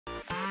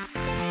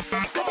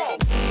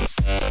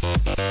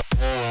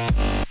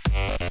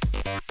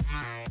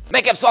Como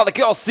é que é, pessoal?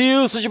 Daqui é o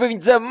Sil, sejam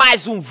bem-vindos a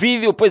mais um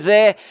vídeo. Pois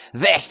é,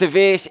 desta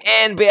vez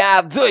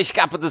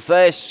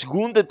NBA2K16,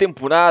 segunda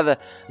temporada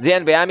de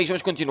NBA. Amigos,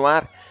 vamos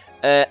continuar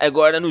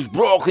agora nos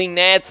Brooklyn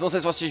Nets. Não sei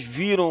se vocês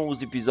viram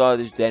os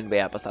episódios de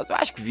NBA passados. Eu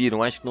acho que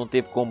viram, acho que não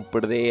teve como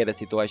perder a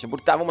situação,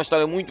 porque estava uma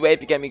história muito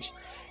épica, amigos.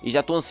 E já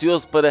estou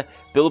ansioso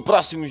pelo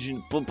próximo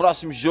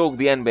jogo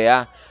de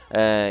NBA.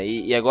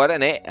 E agora,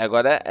 né?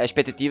 Agora a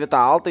expectativa está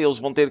alta e eles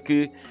vão ter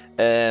que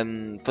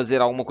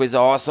fazer alguma coisa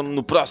awesome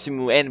no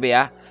próximo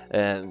NBA.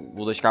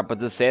 O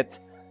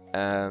 2K17.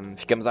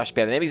 Ficamos à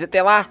espera, né, amigos?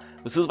 Até lá,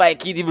 o Sil vai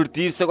aqui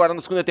divertir-se agora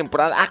na segunda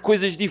temporada. Há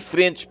coisas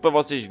diferentes para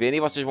vocês verem e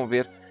vocês vão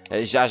ver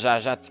já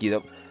de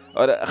seguida.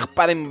 Ora,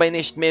 reparem bem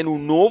neste menu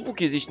novo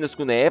que existe na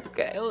segunda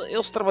época.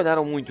 Eles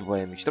trabalharam muito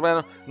bem, amigos.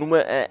 Trabalharam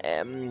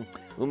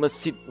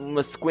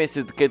numa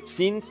sequência de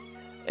cutscenes,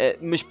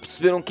 mas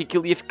perceberam que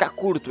aquilo ia ficar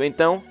curto.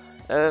 Então,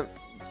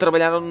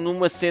 trabalharam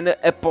numa cena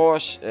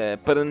após,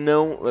 para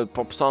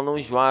o pessoal não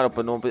enjoar, ou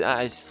para não...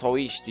 só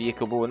isto e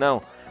acabou,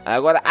 não.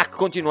 Agora há que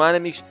continuar,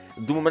 amigos,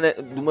 de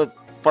uma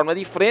forma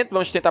diferente.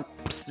 Vamos tentar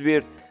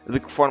perceber de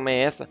que forma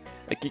é essa.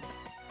 Aqui,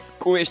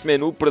 com este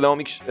menu, perdão,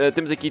 amigos,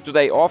 temos aqui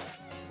Today Off.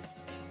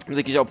 Temos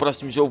aqui já o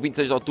próximo jogo,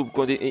 26 de outubro,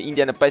 com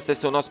Indiana Pacers.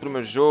 Esse é o nosso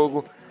primeiro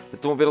jogo.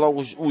 Estão a ver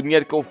logo o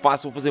dinheiro que eu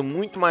faço. Vou fazer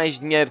muito mais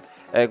dinheiro.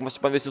 Como vocês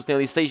podem ver, se eles têm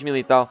ali 6 mil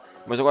e tal.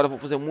 Mas agora vou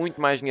fazer muito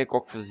mais dinheiro que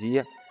o que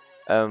fazia.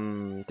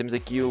 Temos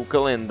aqui o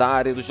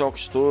calendário dos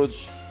jogos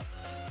todos.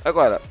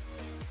 Agora,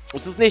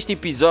 neste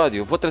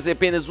episódio vou trazer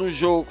apenas um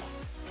jogo.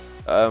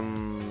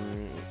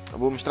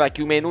 Vou mostrar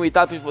aqui o menu e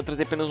tal. Depois vou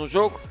trazer apenas um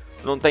jogo.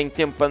 Não tenho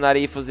tempo para andar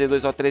aí a fazer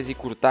 2 ou 3 e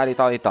cortar e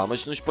tal e tal.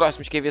 Mas nos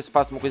próximos, quer ver se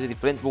faço uma coisa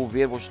diferente. Vou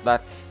ver, vou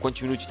estudar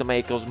quantos minutos também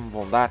é que eles me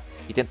vão dar.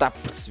 E tentar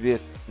perceber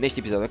neste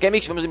episódio. Ok,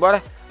 amigos? Vamos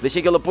embora. Deixa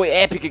aquele apoio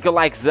épico, aquele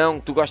likezão.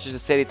 Que tu gostas da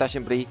série e estás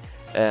sempre aí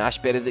à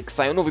espera de que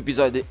saia um novo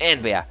episódio de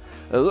NBA.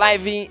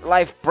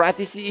 Live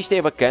Practice. Isto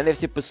é bacana. Deve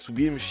ser para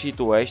subirmos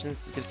situations.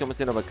 Isto deve ser uma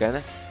cena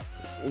bacana.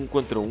 1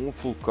 contra 1.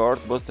 Full court.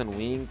 Boston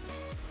Wing.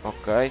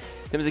 Ok.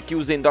 Temos aqui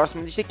os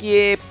endorsements. Isto aqui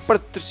é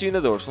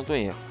patrocinadores, não estou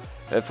em erro.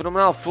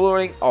 Phenomenal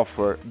Flooring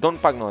Offer. Don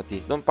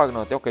Pagnotti.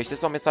 Ok, isto é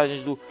só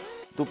mensagens do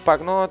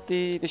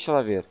Pagnotti. Deixa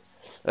lá ver.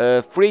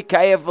 Freak,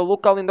 I have a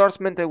local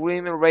endorsement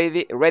agreement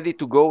ready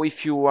to go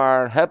if you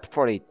are up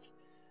for it.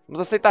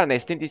 Vamos aceitar, né?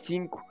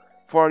 75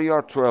 for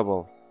your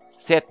trouble.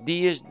 7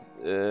 dias.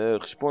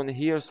 Responde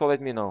here, so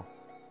let me know.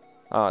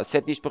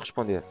 7 dias para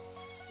responder.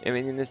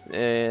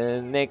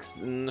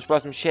 Nos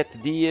próximos 7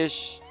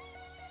 dias.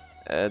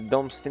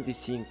 Dão-me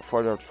 75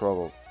 for your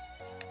trouble.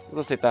 Vamos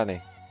aceitar,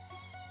 né?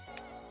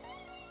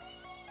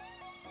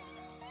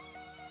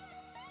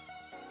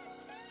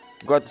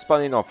 Got the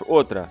spawning offer.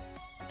 Outra.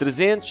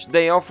 300.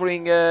 They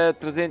offering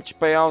 300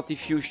 payout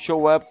if you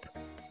show up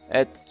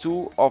at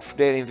 2 of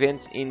their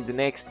events in the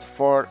next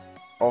 4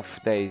 of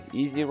days.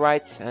 Easy,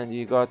 right? And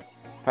you got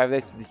 5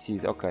 days to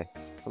decide. Ok.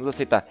 Vamos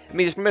aceitar.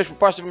 Amigos, as primeiras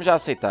propostas vamos já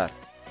aceitar.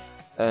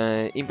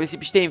 Em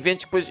princípio isto é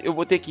eventos, depois eu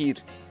vou ter que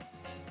ir.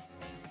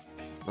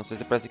 Não sei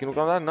se aparece aqui no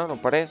calendário. Não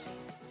aparece.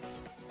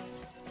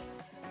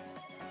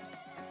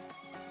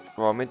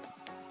 Provavelmente.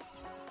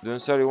 Don't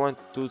sorry, you want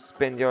to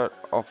spend your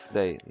off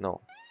day. Não.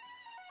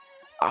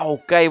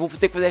 Ok, vou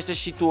ter que fazer estas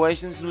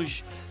situations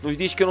nos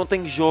dias que eu não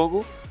tenho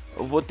jogo.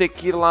 Eu vou ter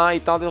que ir lá e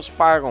tal, eles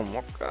pagam.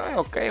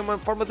 Ok, é uma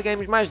forma de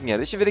ganharmos mais dinheiro.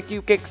 Deixa eu ver aqui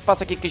o que é que se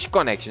passa aqui com as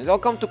connections.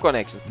 Welcome to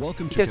Connections.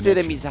 Isto deve ser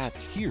amizade.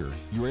 Here,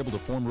 you're able to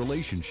form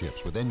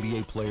relationships with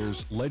NBA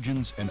players,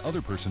 legends, and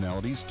other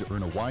personalities to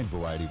earn a wide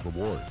variety of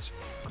rewards.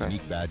 Okay.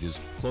 Unique badges,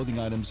 clothing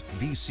items,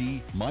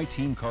 VC, My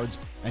Team cards,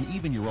 and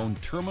even your own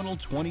Terminal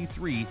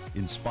 23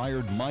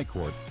 inspired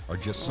MyCourt are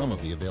just some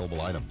of the available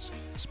items.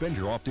 Spend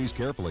your off days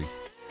carefully.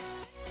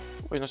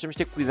 Pois nós temos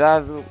de ter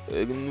cuidado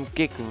no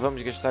que é que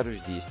vamos gastar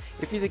os dias.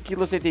 Eu fiz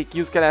aquilo, aceitei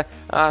aquilo, se calhar...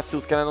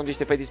 se calhar não devias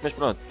ter feito isso, mas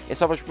pronto. É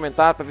só para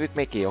experimentar, para ver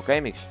como é que é, ok,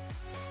 amigos?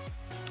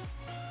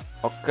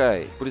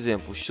 Ok, por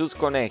exemplo, Choose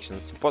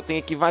Connections. Tem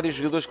aqui vários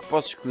jogadores que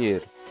posso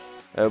escolher.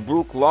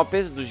 Brook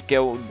Lopez, que é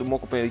do meu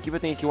companheiro de equipa.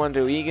 Tem aqui o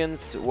Andrew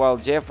Wiggins, o Al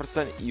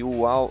Jefferson e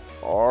o Al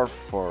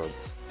Horford.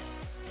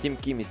 Team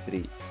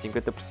Chemistry,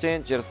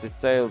 50%. Jersey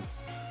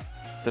Sales,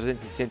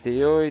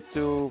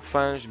 368.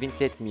 Fãs,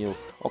 27 mil.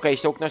 Ok,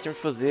 isto é o que nós temos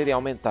de fazer, é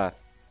aumentar.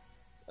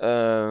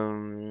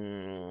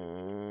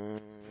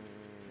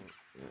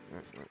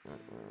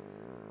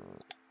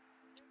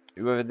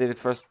 You have the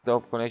first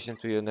top connection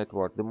to your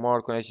network. The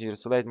more connections you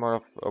select,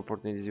 more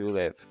opportunities you will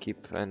have.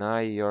 Keep an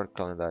eye on your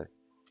calendar.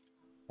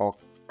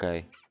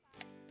 Ok.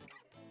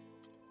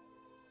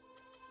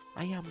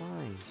 Há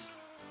mais.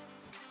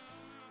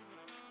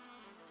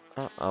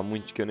 Há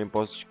muitos que eu nem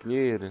posso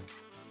escolher.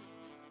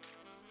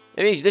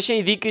 Amigos,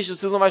 deixem dicas,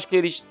 vocês não vão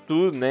escolher isto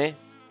tudo, né?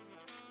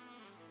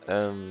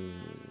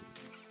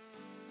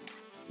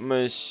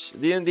 Mas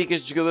deem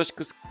dicas de jogadores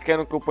que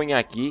querem que eu ponha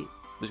aqui.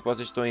 Dos que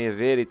vocês estão a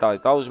ver e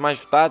tal. Os mais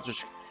votados,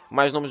 os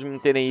mais nomes me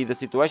meterem aí da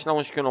situation. Há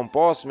uns que eu não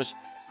posso, mas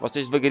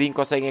vocês devagarinho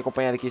conseguem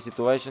acompanhar aqui a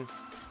situation.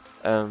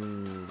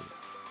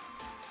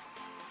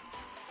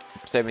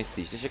 apercebem-se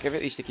disto. Deixa eu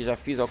ver, isto aqui já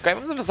fiz, ok.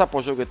 Vamos avançar para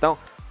o jogo então.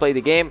 Play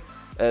the game.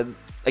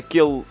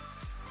 Aquele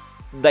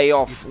day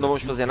off não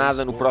vamos fazer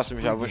nada, no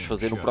próximo já vamos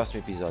fazer no próximo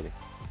episódio.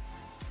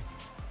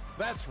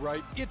 That's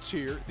right, it's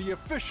here, the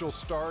official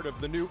start of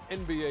the new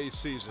NBA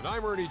season.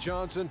 I'm Ernie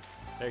Johnson,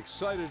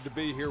 excited to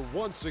be here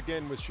once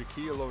again with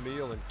Shaquille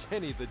O'Neal and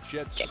Kenny the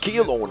Jet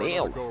Shaquille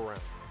O'Neal. go-around.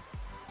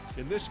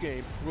 In this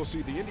game, we'll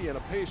see the Indiana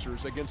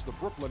Pacers against the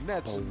Brooklyn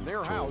Nets in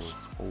their house,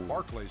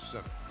 Barclays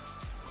Center.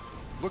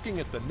 Looking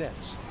at the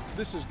Nets,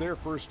 this is their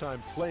first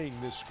time playing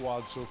this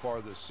squad so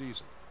far this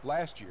season.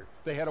 Last year,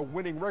 they had a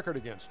winning record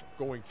against them,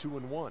 going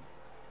 2-1.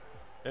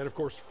 And of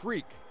course,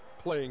 Freak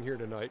playing here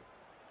tonight.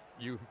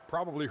 You've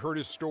probably heard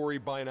his story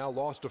by now,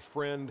 lost a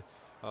friend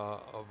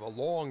of a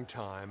long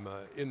time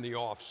in the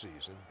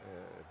off-season.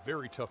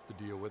 Very tough to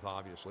deal with,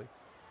 obviously.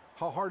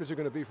 How hard is it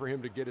going to be for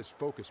him to get his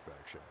focus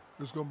back, Shaq?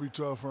 It's going to be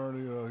tough,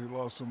 Ernie. He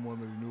lost someone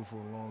that he knew for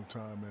a long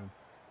time, and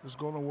it's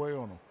going to weigh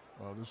on him.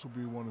 This will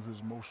be one of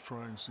his most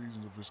trying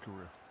seasons of his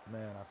career.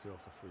 Man, I feel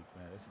for Freak,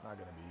 man. It's not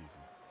going to be easy.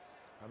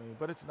 I mean,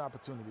 but it's an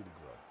opportunity to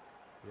grow.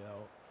 You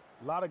know,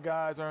 a lot of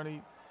guys,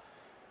 Ernie,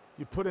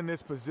 you put in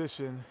this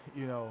position,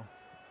 you know,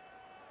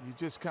 you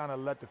just kind of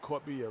let the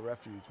court be your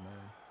refuge,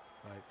 man.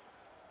 Like,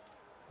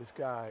 this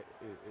guy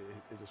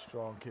is a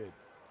strong kid.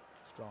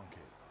 Strong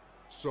kid.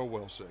 So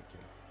well said,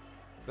 Kenny.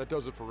 That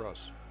does it for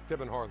us.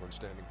 Kevin Harlan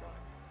standing by.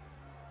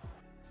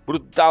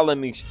 Brutal,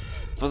 amigos.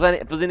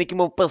 Fazendo aqui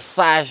uma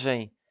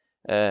passagem,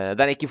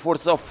 darem aqui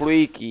força ao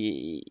Freak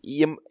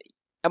e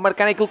a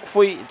marcar aquilo que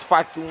foi, de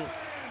facto, um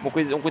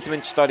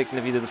acontecimento histórico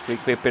na vida do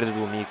Freak, foi a perda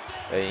do amigo.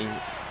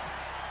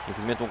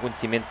 Infelizmente um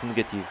acontecimento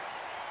negativo.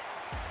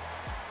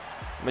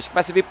 Mas que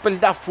vai servir para lhe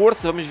dar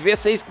força. Vamos ver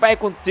se é isso que vai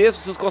acontecer,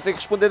 se ele consegue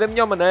responder da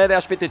melhor maneira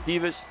às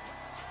expectativas.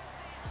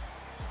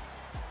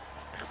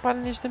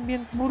 Reparem neste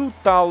ambiente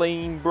brutal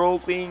em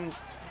Brooklyn,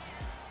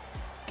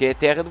 que é a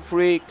terra do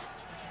Freak.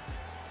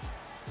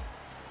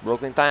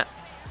 Brooklyn está...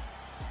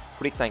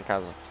 Freak está em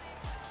casa.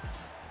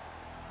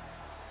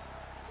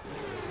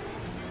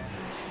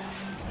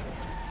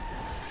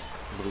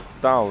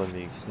 Brutal,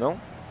 amigos, não?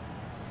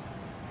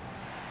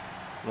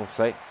 Não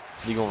sei.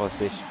 Digam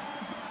vocês.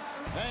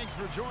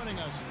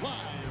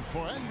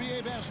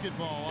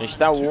 Aí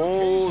está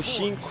o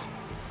 5.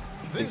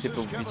 Tem que ser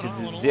pelo vício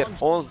de dizer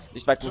 11.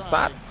 Isto vai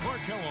começar.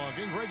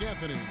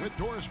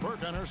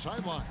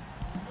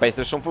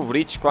 Pacers são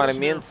favoritos,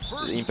 claramente,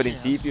 em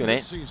princípio, né?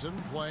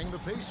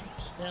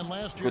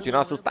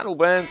 Continuar, se ele está no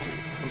banco,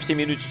 vamos ter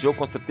minutos de jogo,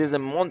 com certeza.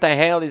 Monta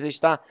Ellis, aí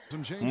está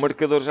o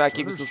marcador já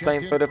aqui que se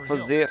tem para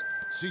fazer.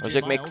 Vamos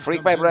ver como é que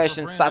Freak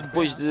Vibration está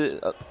depois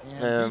de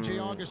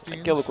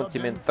aquele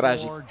acontecimento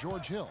trágico.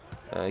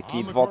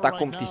 Aqui de volta à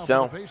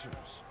competição. Vamos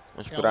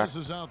esperar.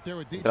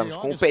 Entramos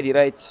com o pé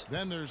direito.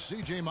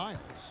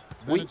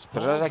 Ui,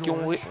 para já aqui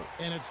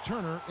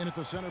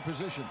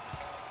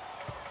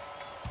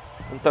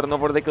um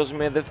turnover daqueles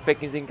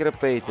motherfuckers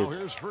encrapated.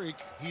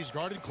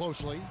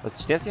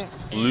 Assistência?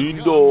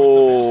 Lindo!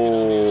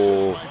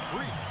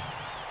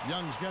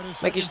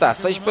 Como é que está?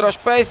 6 para os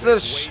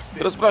Pacers,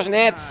 13 para os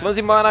Nets. Vamos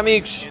embora,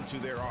 amigos.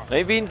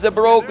 Bem-vindos a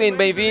Brooklyn,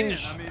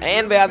 bem-vindos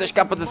a NBA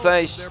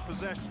 2K16.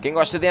 Quem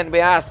gosta de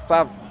NBA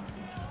sabe.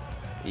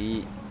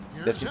 E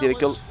deve sentir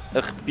aquele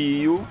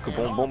arrepio. Que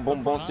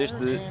bom cesto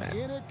de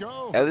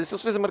Ellis. Ele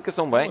fez a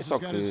marcação bem, só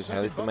que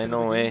Ellis também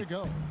não é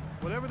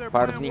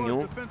par de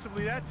nenhum.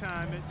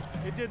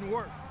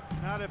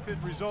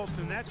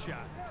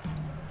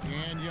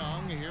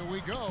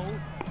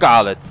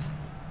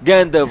 Cala-te.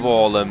 Ganda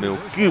bola, meu.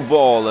 Que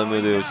bola,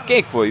 meu Deus. Quem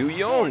é que foi? O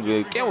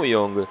Young. Quem é o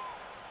Young?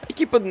 A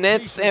equipa de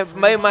Nets é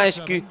meio mais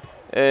que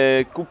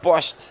o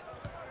poste.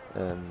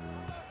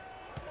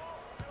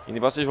 E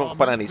vocês vão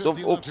reparar nisso.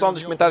 Houve pessoal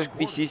nos comentários que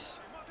disse isso.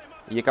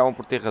 E acabam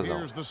por ter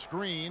razão.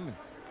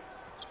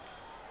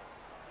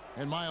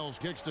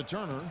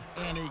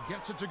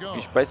 E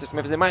os Pacers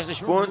também fazer mais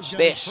 2 pontos.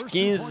 10,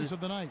 15.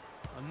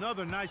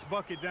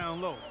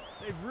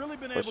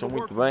 Acham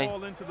muito bem.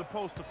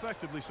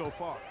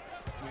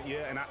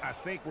 Yeah, and I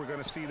think we're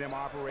going to see them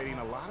operating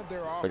a lot of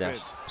their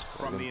offense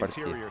from the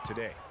interior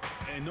today.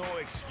 And no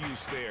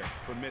excuse there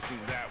for missing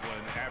that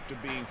one after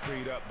being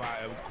freed up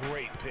by a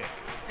great pick.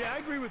 Yeah, I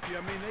agree with you.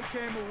 I mean, they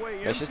came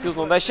away. Deixa Seals,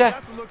 não deixa?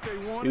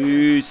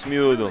 Isso,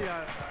 miúdo.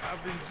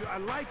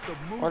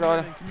 Olha,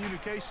 olha.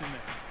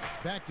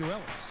 Back to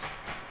Ellis.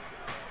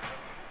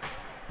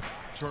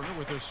 Turner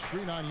with a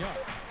screen on Young.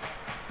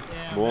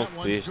 Bom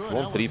sexto,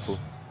 bom triplo.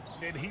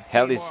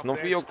 Ellis, não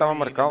fui eu que estava a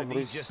marcá-lo, por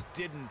isso.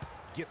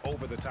 Get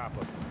over the top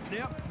of it.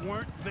 Yep,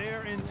 weren't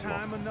there in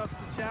time enough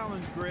to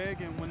challenge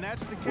Greg, and when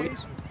that's the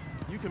case,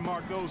 you can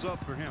mark those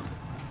up for him.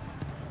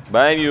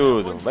 Bem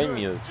miúdo, bem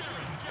miúdo.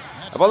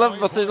 A bola,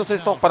 vocês não sei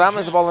se estão a reparar,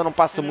 mas a bola não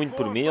passa muito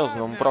por mim, eles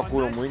não me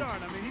procuram muito.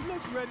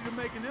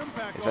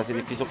 Vai ser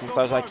difícil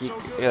começar já aqui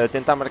a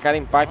tentar marcar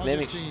impacto, né,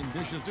 amigos?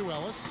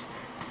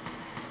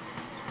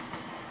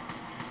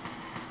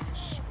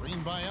 Screen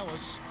by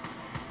Ellis.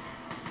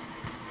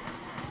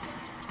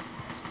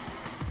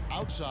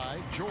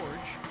 Outside,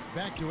 George.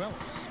 Back to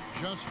Ellis.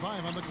 Just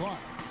 5 on the clock.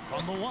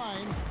 From the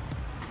line.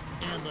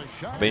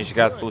 Bem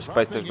jogado pelos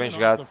Pacers, bem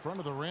jogado.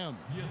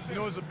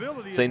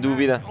 Sem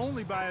dúvida.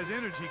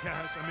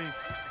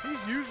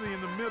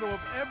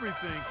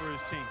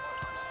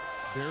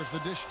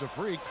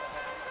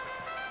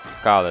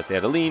 Cala-te,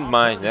 era lindo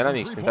mais, não era,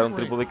 amigos? Tentaram um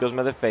triplo daqueles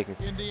motherfuckers.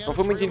 Não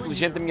foi muito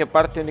inteligente da minha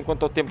parte, tendo em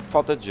conta o tempo de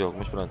falta de jogo,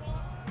 mas pronto.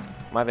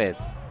 My bad.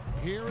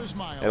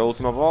 Era a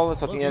última bola,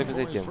 só tinha a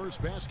fazer tempo.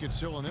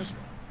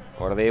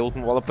 Agora dei a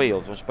última bola para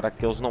eles, vamos esperar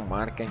que eles não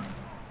marquem.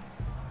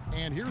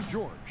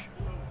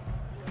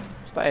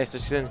 Está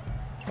estas,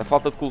 a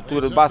falta de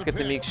cultura de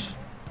basquete, amigos,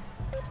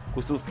 que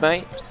o Sills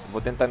tem. Vou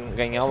tentar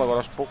ganhá-lo agora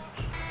aos poucos.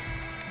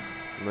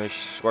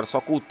 Mas agora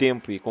só com o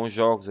tempo e com os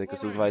jogos é que o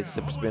Sills vai se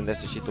apercebendo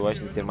dessas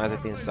situações e ter mais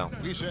atenção. O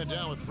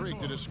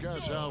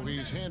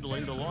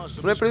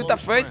primeiro período está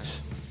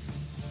feito.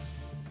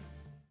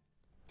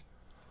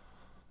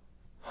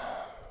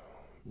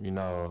 You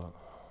know,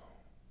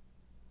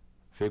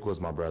 Vic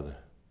was my brother.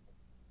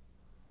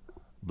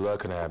 Blood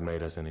couldn't have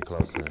made us any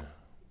closer.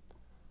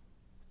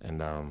 And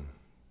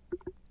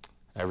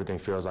everything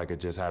feels like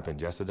it just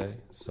happened yesterday.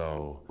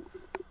 So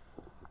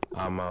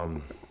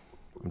I'm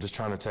just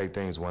trying to take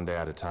things one day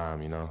at a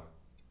time, you know.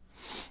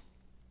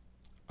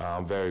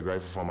 I'm very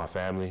grateful for my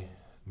family,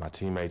 my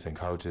teammates and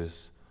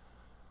coaches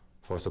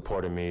for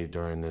supporting me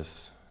during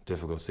this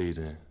difficult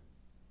season.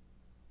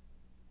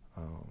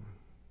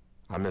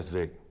 I miss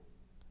Vic.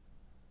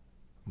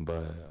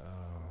 But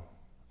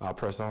I'll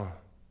press on.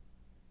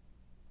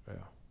 Yeah.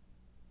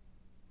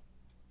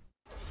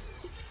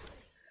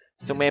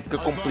 Esta é uma época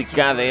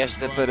complicada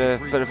esta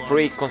para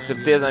Freak, com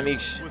certeza,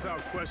 amigos. Vamos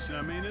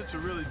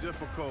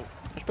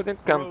para dentro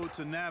de campo.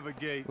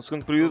 O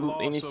segundo período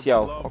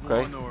inicial,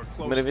 ok.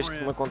 Primeira vez que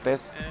me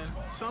acontece.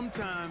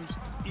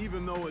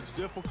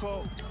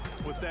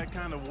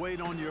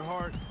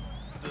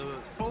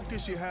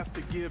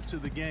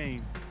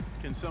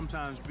 Can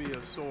sometimes be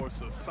a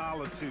source of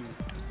solitude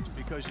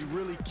because you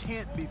really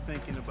can't be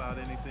thinking about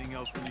anything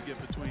else when you get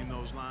between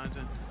those lines,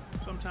 and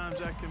sometimes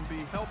that can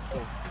be helpful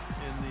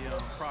in the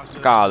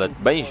process. Cala-te,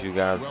 bem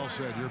jogado.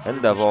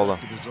 Anda a bola.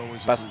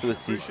 Passo do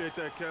assist.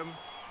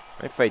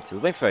 Bem feito,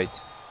 bem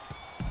feito.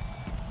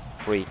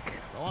 Freak.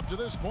 Well, up to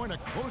this point, a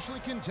closely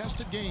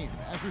contested game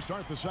as we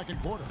start the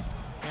second quarter.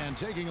 And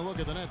taking a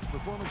look at the Nets'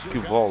 performance. Que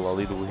bola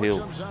ali do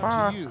Hill.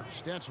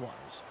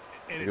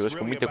 Jogadores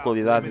com muita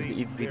qualidade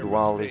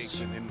individual. Bem,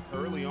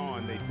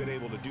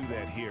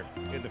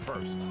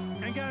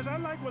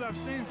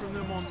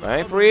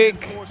 Freak.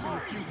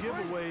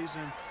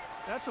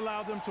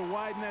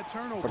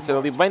 Apareceram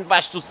ali bem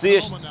debaixo do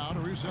cesto.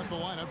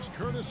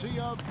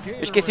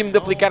 Eu esqueci-me de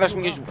aplicar as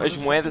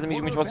moedas,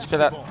 amigos meus. Vocês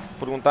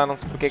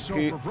perguntaram-se porque é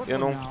que eu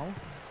não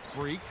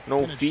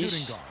o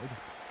fiz.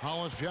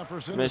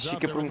 Mas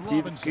fica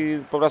prometido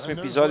que para o próximo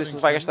episódio se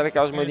vai gastar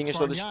aquelas moedinhas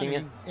todas que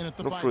tinha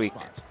no Freak.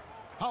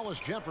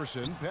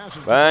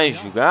 Bem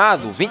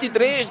jogado,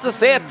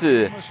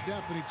 23-17.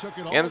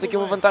 Temos aqui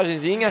uma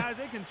vantagenzinha.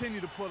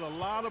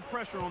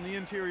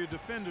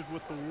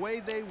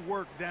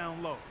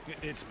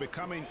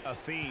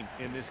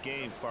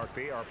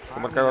 Vou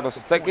marcar agora o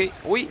stack.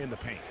 Ui.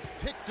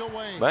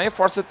 Bem,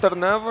 força de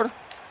turnover.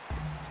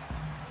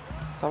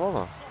 Essa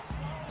bola.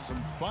 Some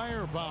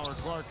firepower,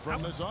 Clark,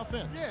 from this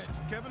offense. Yeah,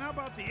 Kevin, how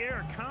about the air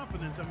of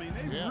confidence? I mean,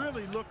 they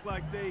really look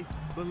like they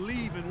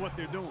believe in what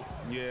they're doing.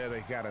 Yeah,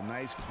 they got a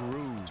nice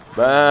groove.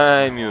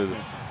 Bem, miúdo.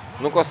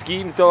 Não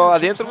consegui meter lá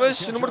dentro,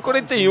 mas número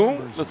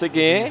 41, não sei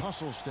quem é.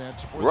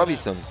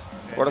 Robinson.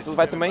 Agora você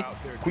vai também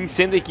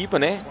conhecendo a equipa,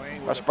 né?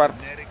 Faz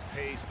parte.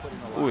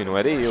 Ui, não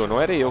era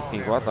eu que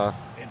tinha que lá estar.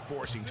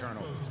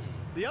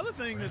 The other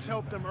thing that's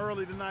helped them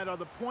early tonight are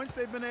the points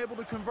they've been able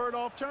to convert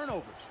off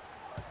turnovers.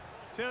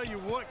 Tell you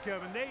what,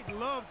 Kevin, they'd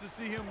love to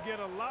see him get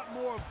a lot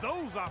more of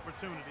those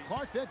opportunities.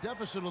 Clark, that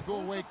deficit will go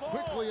away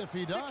quickly if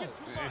he does.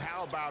 And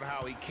how about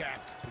how he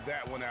capped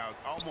that one out,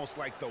 almost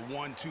like the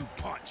 1-2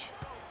 punch.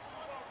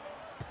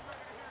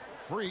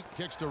 Freak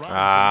kicks to Robinson.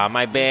 Ah,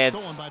 my bad.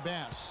 Stolen by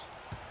Bass.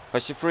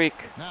 Push the Freak.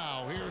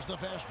 Now here's the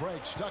fast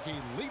break. Stuckey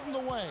leading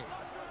the way.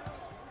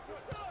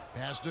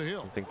 Pass to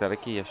Hill. Tem que estar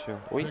aqui, acho.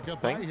 Ui,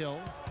 tem.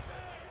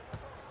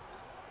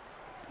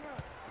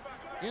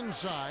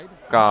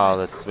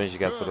 Cala-te, bem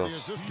jogado por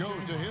eles.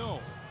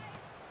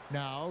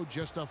 Now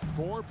just a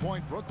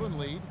 4-point Brooklyn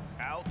lead.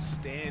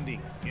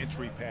 Outstanding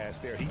entry pass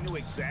there. He knew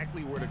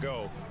exactly where to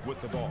go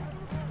with the ball.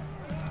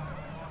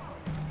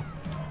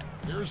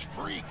 Here's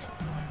Freak.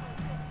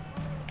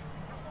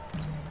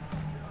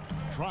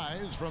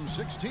 Tries from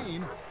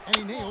 16 and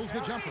he nails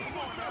the jumper.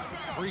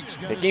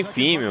 É que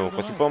enfim, meu,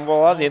 consigo pôr uma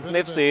bola lá dentro,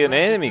 deve ser,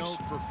 né, amigos?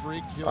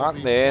 Ah,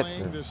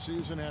 deve.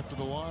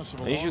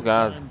 Bem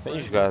jogado, bem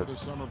jogado.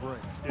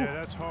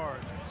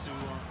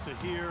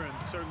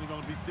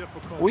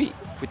 Ui,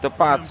 fui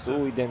tapado.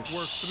 Ui, damn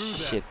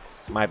shit,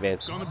 my bad.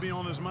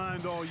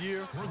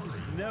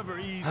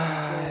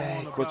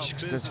 Ai, coach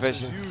que se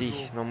fecha em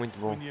si, não muito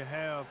bom.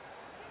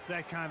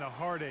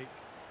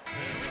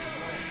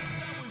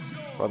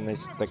 Pode nem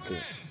se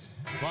aqui.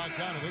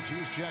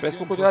 Parece que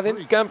vou continuar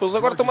dentro de campo. Eles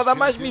agora estão a dar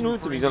mais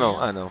minutos, amigos.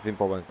 Não? Ah, não. Vim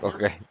para o banco.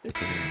 Ok.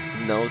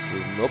 Não,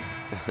 nope.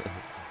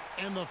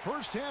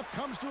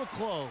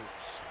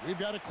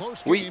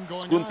 Ui, o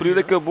segundo período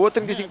acabou,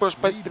 35 para os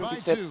Pacers,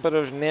 37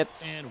 para os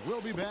Nets.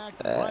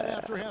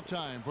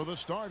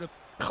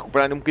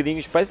 Recuperarem um bocadinho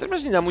os Pacers,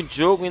 mas ainda há muito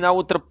jogo, ainda há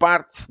outra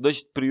parte,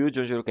 2 períodos,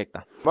 vamos ver o que é que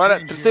está. Bora,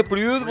 terceiro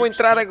período, vou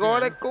entrar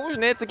agora com os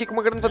Nets aqui com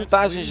uma grande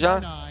vantagem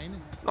já.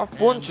 9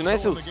 pontos, não é?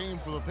 Se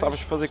sabes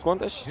fazer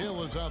contas.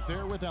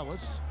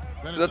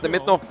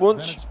 Exatamente, 9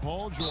 pontos.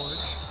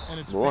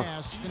 Boa.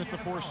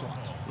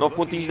 9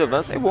 pontinhos de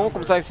avanço. É bom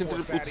começar assim o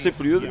terceiro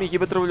período. A minha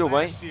equipa trabalhou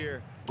bem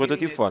enquanto eu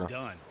estive fora.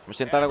 Vamos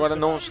tentar agora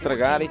não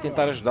estragar e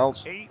tentar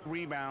ajudá-los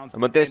a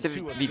manter esta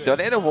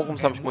vitória. Era bom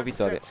começarmos com uma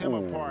vitória.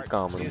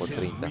 Calma, número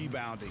 30.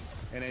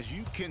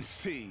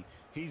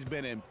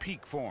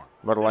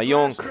 Bora lá,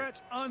 Young.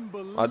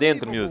 Lá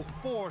dentro, miúdo.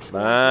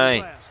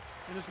 Bem.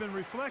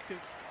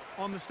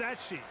 Vamos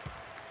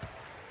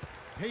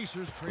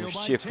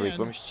descer, Freak.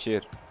 Vamos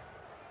descer.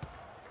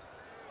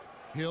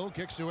 Hill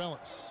kicks to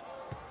Ellis.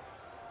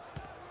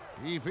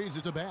 He feeds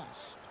it to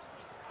Bass.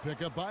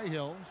 Pick up by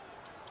Hill.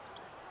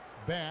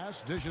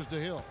 Bass dishes to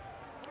Hill.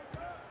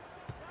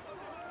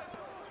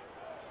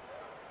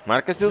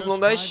 Marca se eles não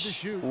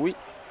deixam. Ui.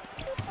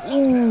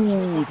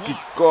 Que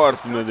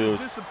corte, meu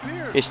Deus.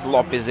 Este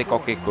Lopes é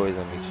qualquer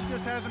coisa,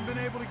 amigos.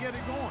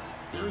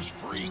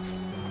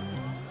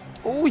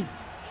 Ui.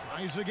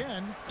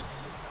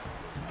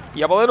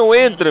 E a bola não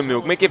entra,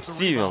 meu. Como é que é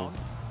possível?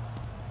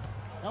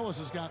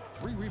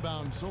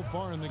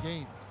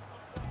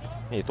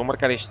 Estou a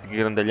marcar este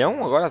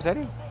grandalhão agora, a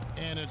sério?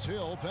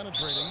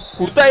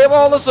 Cortei a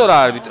bola, senhor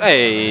árbitro.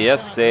 Ei, a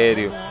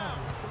sério.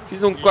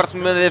 Fiz um corte de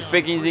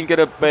motherfucking em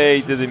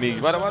carapeitas, amigos.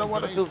 Bora.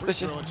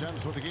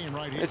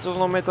 Se eles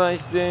não metem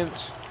isto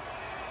dentro.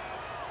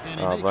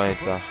 Ah, bem,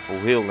 tá.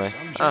 O Hill, né?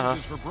 Aham.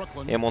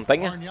 É a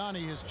montanha?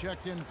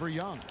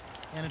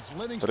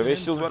 Para ver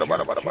se eles...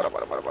 Bora.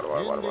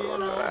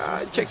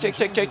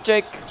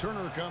 Check.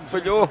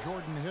 Falhou.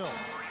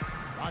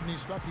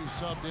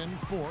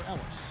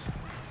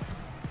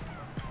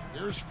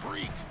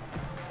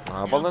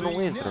 A bola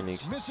não entra,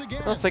 amigos.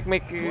 Não sei como é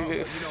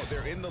que...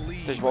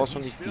 Estas bolas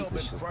são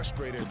difíceis.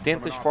 Tu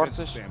tentas,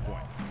 forças.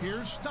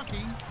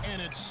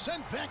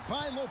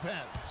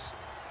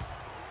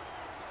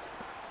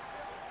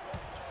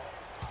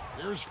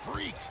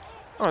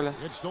 Olha.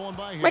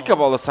 Como é que a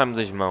bola sai-me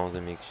das mãos,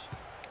 amigos?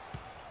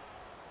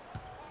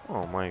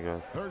 Oh my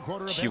god.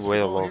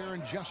 Chibué logo.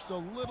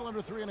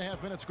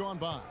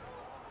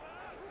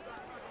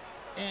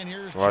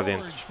 Lá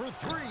dentro.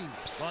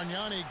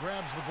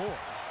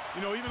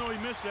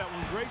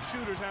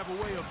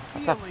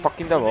 Passa a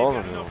fucking da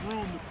bola, meu.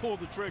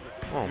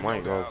 Oh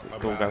my god.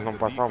 Aquele gajo não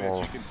passa a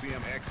bola.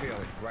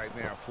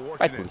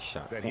 Vai-te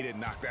lixar.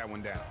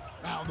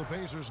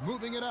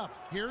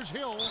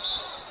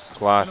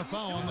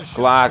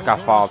 Claro que há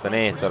falta,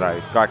 né,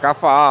 Sarai? Claro que há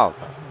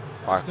falta.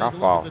 Claro que há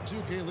falta.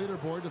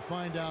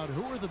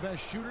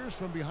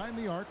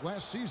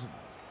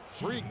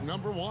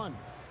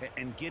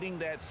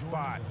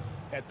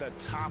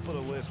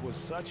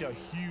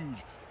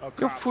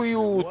 Eu fui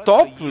o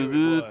top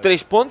de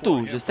 3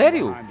 pontos? A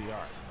sério?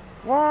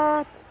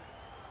 What?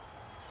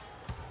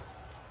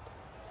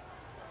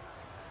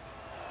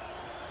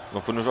 Não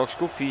foi nos jogos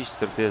que eu fiz, de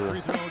certeza.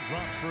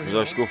 Nos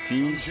jogos que eu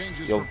fiz,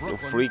 o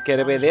Freak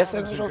era B10,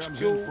 era nos jogos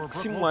que eu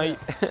simulei.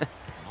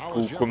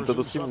 O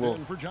computador simulou.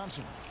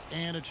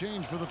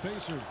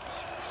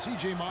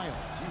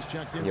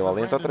 E eu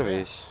alento outra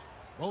vez.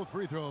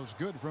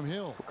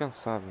 Estou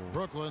cansado, meu.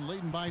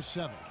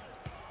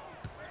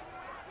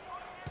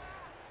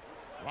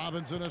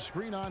 Robinson a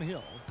screen on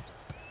Hill.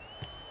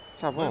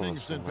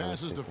 Livingston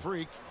passes to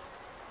Freak.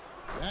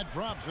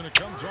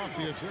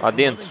 Lá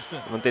dentro,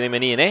 não tem nem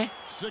mania, né?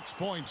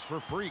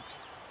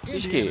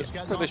 Diz que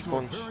foi 2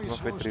 pontos, não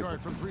foi triplo.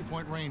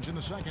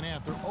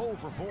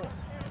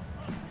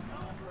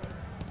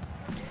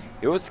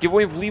 Eu a seguir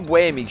vou evoluir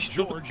bué, amigos.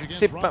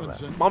 Sempre para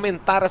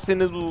aumentar a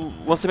cena do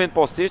lançamento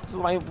para o sexto,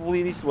 vai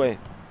evoluir isso bué.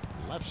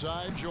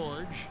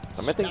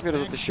 Também tenho que ver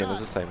as outras cenas,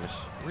 eu sei, mas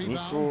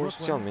nisso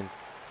especialmente.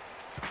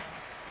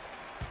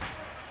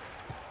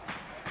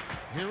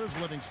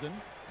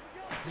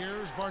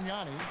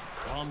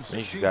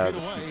 Bem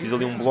jogado. Fiz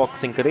ali um bloco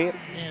sem querer.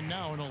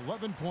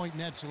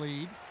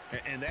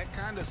 And that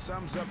kind of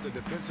sums up the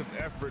defensive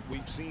effort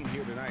we've seen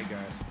here tonight,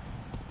 guys.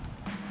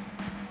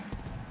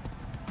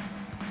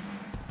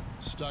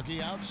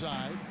 Stuckey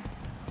outside.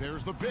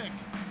 There's the pick.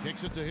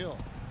 Kicks it to Hill.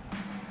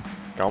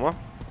 Calma.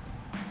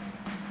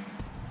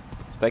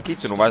 Stuckey,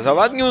 tu não vais a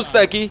lado nenhum,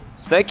 Stuckey.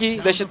 Stuckey,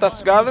 deixa estar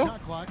sossegado.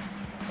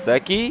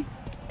 Stuckey.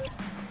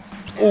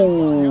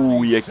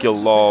 Ui, aquele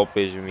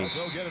Lopes, amigos.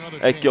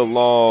 Aquele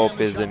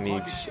Lopes,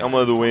 amigos. É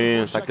uma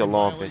doença, aquele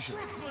Lopes.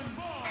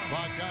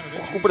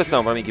 Boa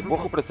recuperação para a minha equipe, boa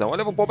recuperação.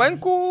 Olha, vou para o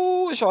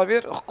banco. Deixa lá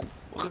ver.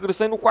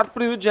 Regressei no quarto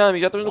período já,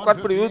 amigos. Já estamos no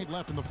quarto período.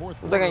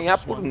 Vamos a ganhar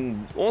por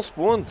 11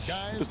 pontos.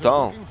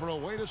 Total.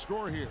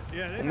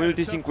 1 minuto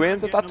e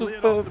 50. Está tudo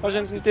para a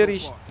gente meter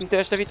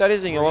esta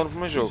vitóriazinha lá no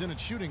primeiro jogo.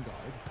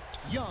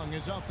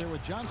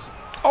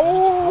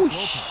 Oh,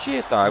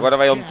 shit. Ah, agora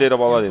vai ele meter a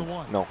bola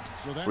dentro. Não.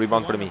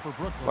 Rebound para mim.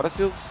 Bora,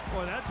 Silas.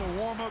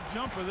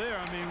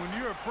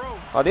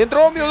 Lá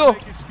dentro, miúdo.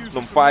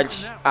 Não me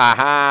falhes.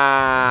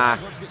 Ahá.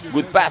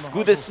 Good pass,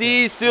 good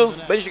assist,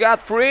 Silas. Bem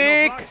jogado,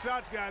 Freak.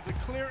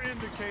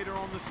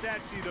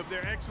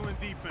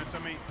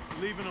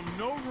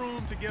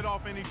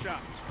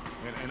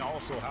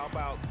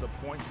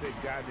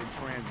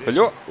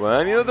 Falhou.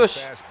 Ué, meu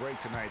Deus.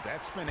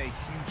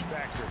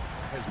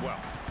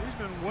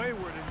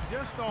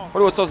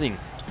 Olha o outro sozinho.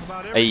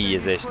 Aí,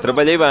 Zé.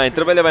 Trabalhei bem,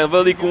 trabalhei bem. Vou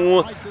ali com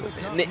um.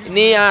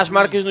 Nem há as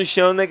marcas no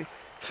chão, né?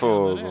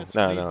 Fogo.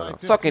 Não, não, não.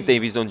 Só quem tem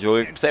visão de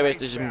jogo percebe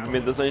estas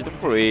movimentações do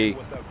Freak.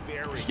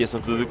 Esqueçam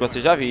tudo o que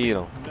vocês já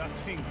viram.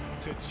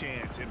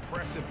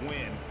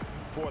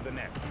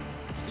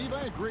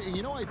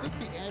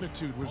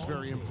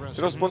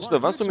 Tirou os pontos de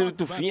avanço, 1 minuto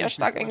do fim, acho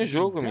que está a ganhar o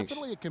jogo, amigos.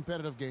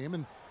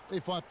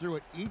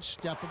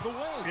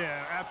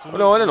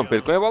 Olha, olha, não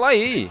percam a bola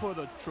aí.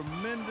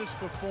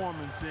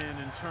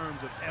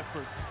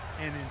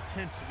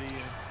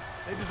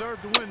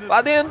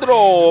 Lá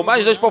dentro,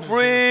 mais 2 para o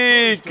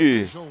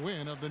Freak.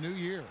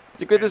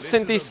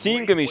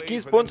 50-65, amigos,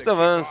 15 pontos de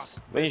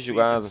avanço. Bem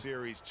jogado.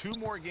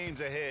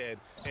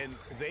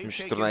 Vamos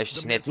tornar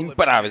estes nets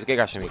imparáveis. O que é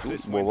que acham,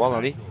 amigos? Boa bola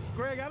ali.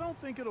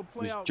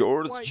 Os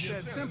George.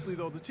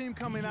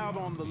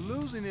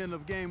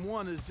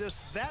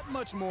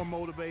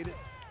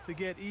 To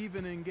get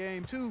even in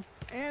game 2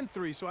 and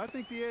 3, so I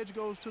think the edge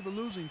goes to the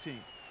losing team.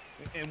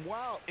 And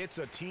while it's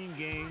a team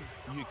game,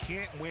 you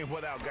can't win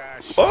without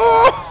guys.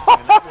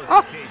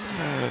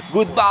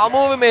 Good ball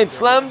movement,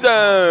 slam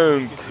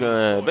dunk.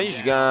 Bem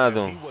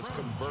jogado.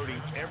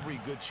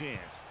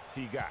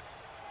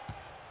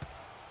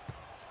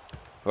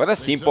 Agora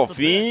sim, para o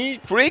fim,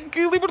 Freak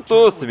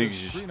libertou-se,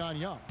 amigos.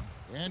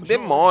 O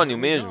demônio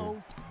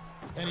mesmo.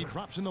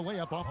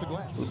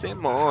 O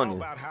demônio.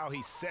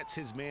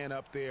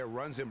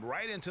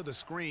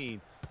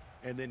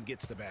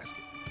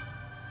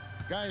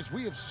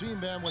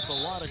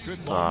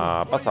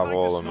 Ah, passa a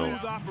bola, meu.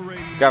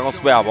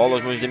 Agarram-se bem a bola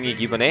os meus da minha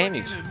equipa, né,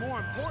 amigos?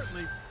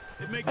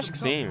 Acho que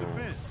sim, meu.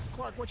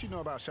 Clark, what you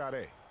know about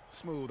Sade?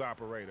 Smooth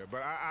operator,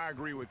 but I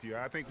agree with you.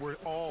 I think we're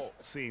all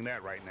seeing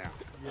that right now.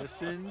 Yes,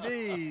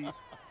 indeed.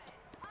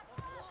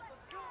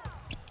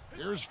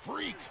 Here's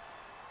Freak.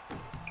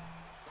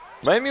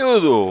 Vai,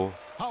 miúdo.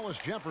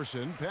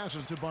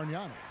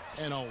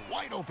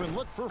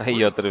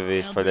 Aí outra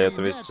vez, falhei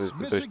outra vez.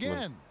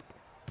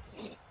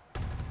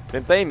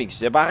 Tentei,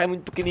 amigos. A barra é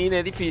muito pequenina,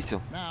 é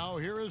difícil.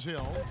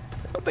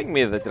 Eu tenho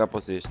medo de atirar para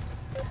o cesto.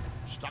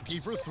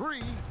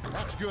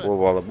 Boa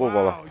bola, boa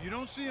bola.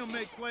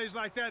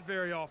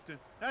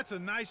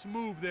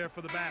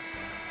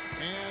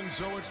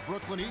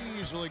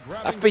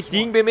 Está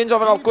feitinho, bem menos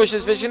overall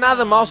coxas. Veja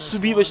nada mal,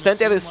 subi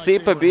bastante. Era C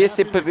para B,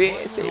 C para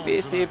B, C,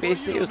 B, C, B,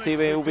 C. Eu sei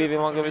bem o B vem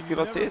logo a ver se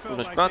ao C,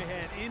 mas pronto.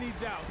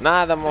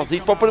 Nada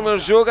malzinho para o primeiro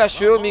jogo,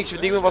 acho eu, amigos.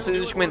 Digam vocês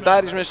nos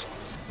comentários, mas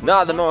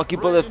nada mal aqui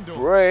pela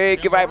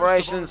Freak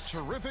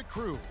Vibrations.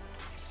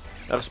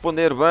 A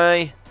responder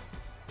bem.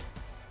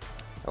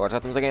 Agora já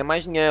estamos a ganhar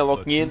mais dinheiro,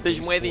 logo 500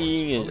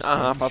 moedinhas.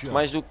 Ah, faço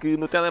mais do que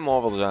no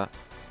telemóvel já.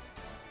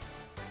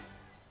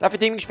 Está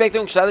feitinho, espero que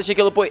tenham gostado. Achei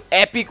aquele apoio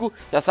épico.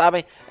 Já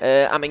sabem,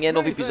 amanhã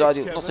novo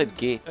episódio, não sei de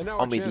quê,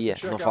 ao meio-dia,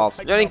 não falo.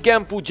 Melhor em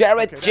campo,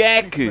 Jared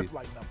Jack.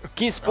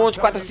 15 pontos,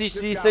 4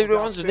 assists e 6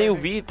 rebounds, nem o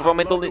vi.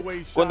 Provavelmente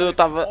ele, quando eu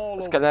estava,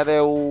 se calhar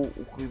é o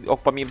que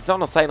ocupa a minha posição,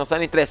 não sei, não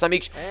interessa,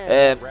 amigos.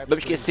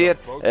 Vamos esquecer,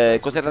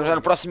 concentramos já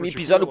no próximo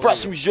episódio, no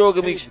próximo jogo,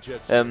 amigos.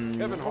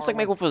 Não sei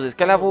como é que vou fazer, se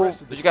calhar vou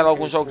jogar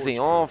alguns jogos em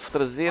off,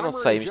 trazer, não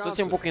sei. Mas estou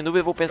assim um pouco em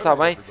dúvida, vou pensar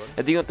bem.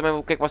 Digam também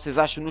o que é que vocês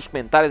acham nos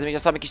comentários,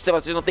 amigos. Já sabem que isto sem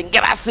vocês não tem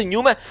graça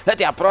nenhuma.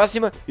 Até à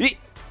próxima e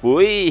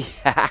fui!